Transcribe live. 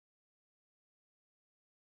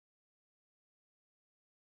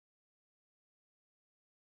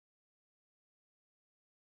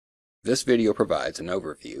This video provides an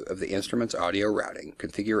overview of the instrument's audio routing,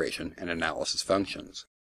 configuration, and analysis functions.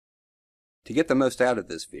 To get the most out of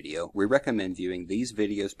this video, we recommend viewing these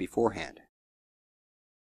videos beforehand.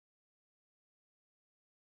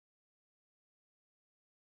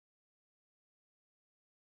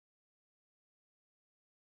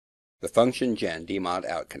 The function gen demod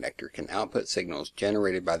out connector can output signals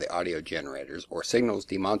generated by the audio generators or signals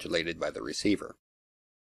demodulated by the receiver.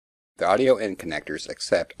 The audio in connectors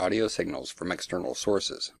accept audio signals from external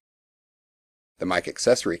sources. The mic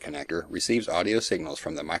accessory connector receives audio signals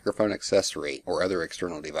from the microphone accessory or other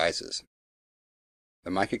external devices. The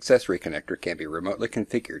mic accessory connector can be remotely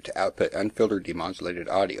configured to output unfiltered demodulated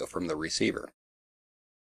audio from the receiver.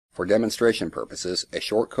 For demonstration purposes, a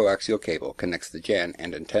short coaxial cable connects the gen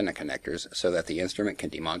and antenna connectors so that the instrument can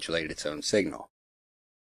demodulate its own signal.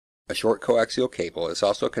 A short coaxial cable is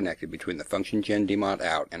also connected between the function gen demod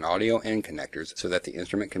out and audio in connectors so that the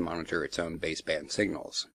instrument can monitor its own baseband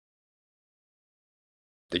signals.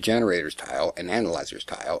 The generators tile and analyzers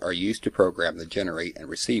tile are used to program the generate and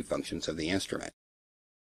receive functions of the instrument.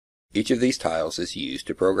 Each of these tiles is used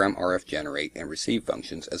to program RF generate and receive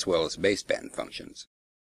functions as well as baseband functions.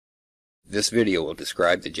 This video will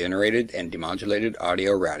describe the generated and demodulated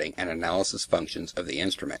audio routing and analysis functions of the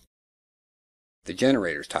instrument. The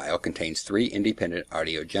generators tile contains 3 independent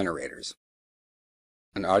audio generators.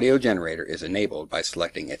 An audio generator is enabled by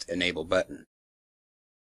selecting its Enable button.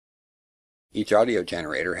 Each audio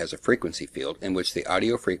generator has a frequency field in which the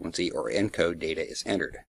audio frequency or encode data is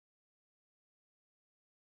entered.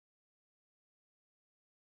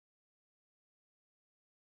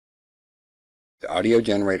 The audio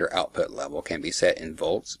generator output level can be set in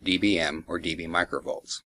volts, dBm, or dB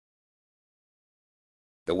microvolts.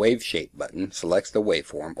 The Wave Shape button selects the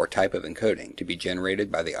waveform or type of encoding to be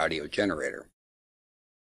generated by the audio generator.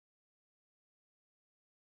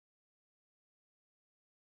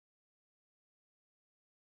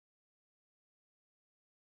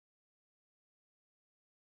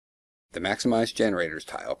 The Maximize Generators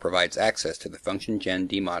tile provides access to the function gen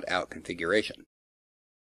demod out configuration.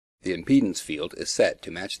 The impedance field is set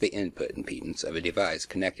to match the input impedance of a device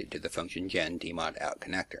connected to the function gen demod out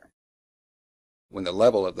connector. When the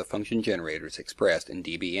level of the function generator is expressed in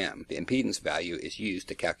dBm, the impedance value is used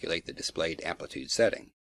to calculate the displayed amplitude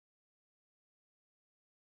setting.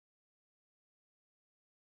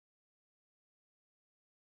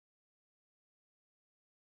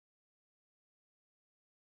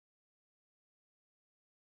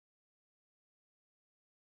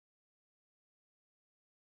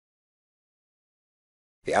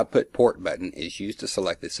 The Output Port button is used to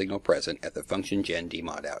select the signal present at the function gen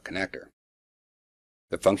demod out connector.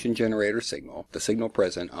 The function generator signal, the signal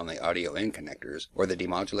present on the audio in connectors, or the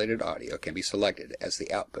demodulated audio can be selected as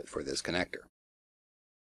the output for this connector.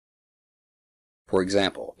 For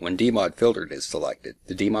example, when demod filtered is selected,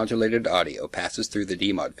 the demodulated audio passes through the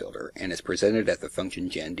demod filter and is presented at the function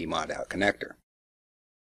gen demod out connector.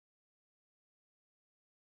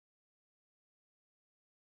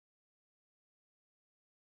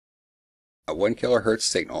 A 1 kHz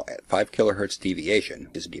signal at 5 kHz deviation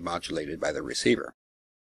is demodulated by the receiver.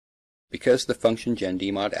 Because the function gen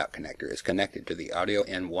demod out connector is connected to the audio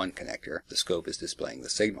in1 connector, the scope is displaying the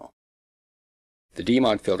signal. The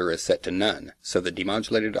demod filter is set to none, so the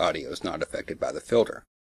demodulated audio is not affected by the filter.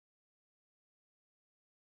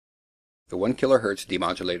 The 1 kHz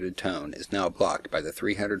demodulated tone is now blocked by the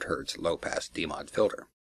 300 Hz low-pass demod filter.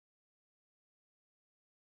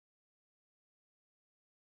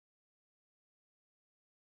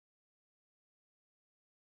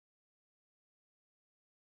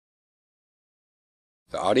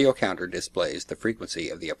 The audio counter displays the frequency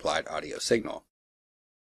of the applied audio signal.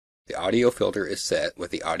 The audio filter is set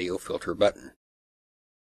with the Audio Filter button.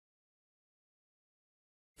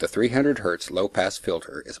 The 300 Hz low-pass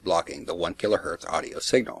filter is blocking the 1 kHz audio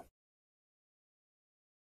signal.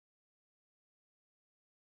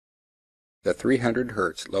 The 300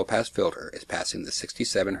 Hz low-pass filter is passing the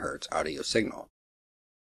 67 Hz audio signal.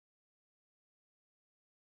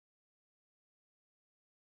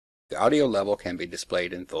 The audio level can be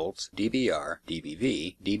displayed in volts, dBr,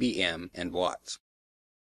 dBV, dBm, and watts.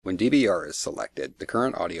 When dBr is selected, the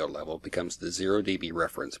current audio level becomes the 0 dB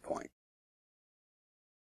reference point.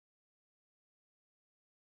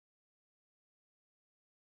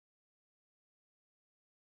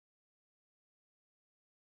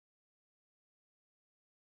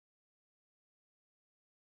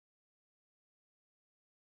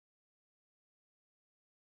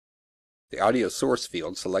 The audio source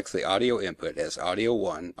field selects the audio input as audio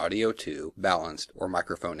 1, audio 2, balanced, or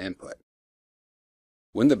microphone input.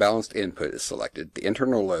 When the balanced input is selected, the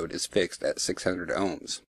internal load is fixed at 600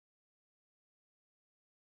 ohms.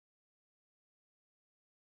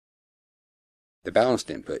 The balanced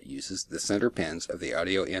input uses the center pins of the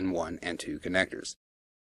audio in 1 and 2 connectors.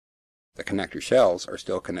 The connector shells are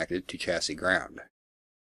still connected to chassis ground.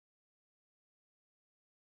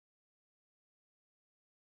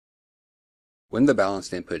 When the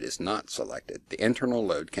balanced input is not selected, the internal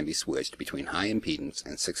load can be switched between high impedance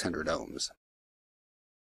and 600 ohms.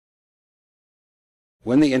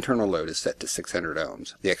 When the internal load is set to 600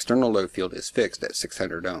 ohms, the external load field is fixed at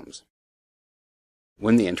 600 ohms.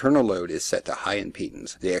 When the internal load is set to high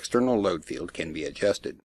impedance, the external load field can be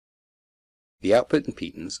adjusted. The output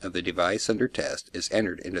impedance of the device under test is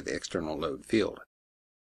entered into the external load field.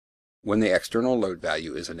 When the external load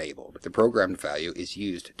value is enabled, the programmed value is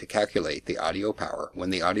used to calculate the audio power when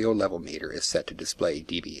the audio level meter is set to display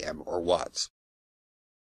dBm or watts.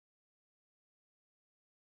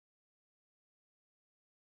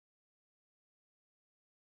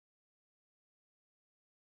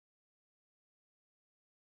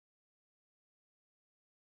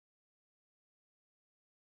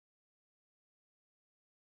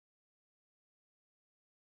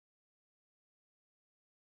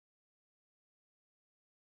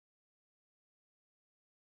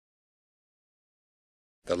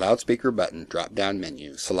 The loudspeaker button drop-down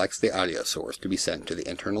menu selects the audio source to be sent to the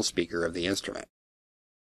internal speaker of the instrument.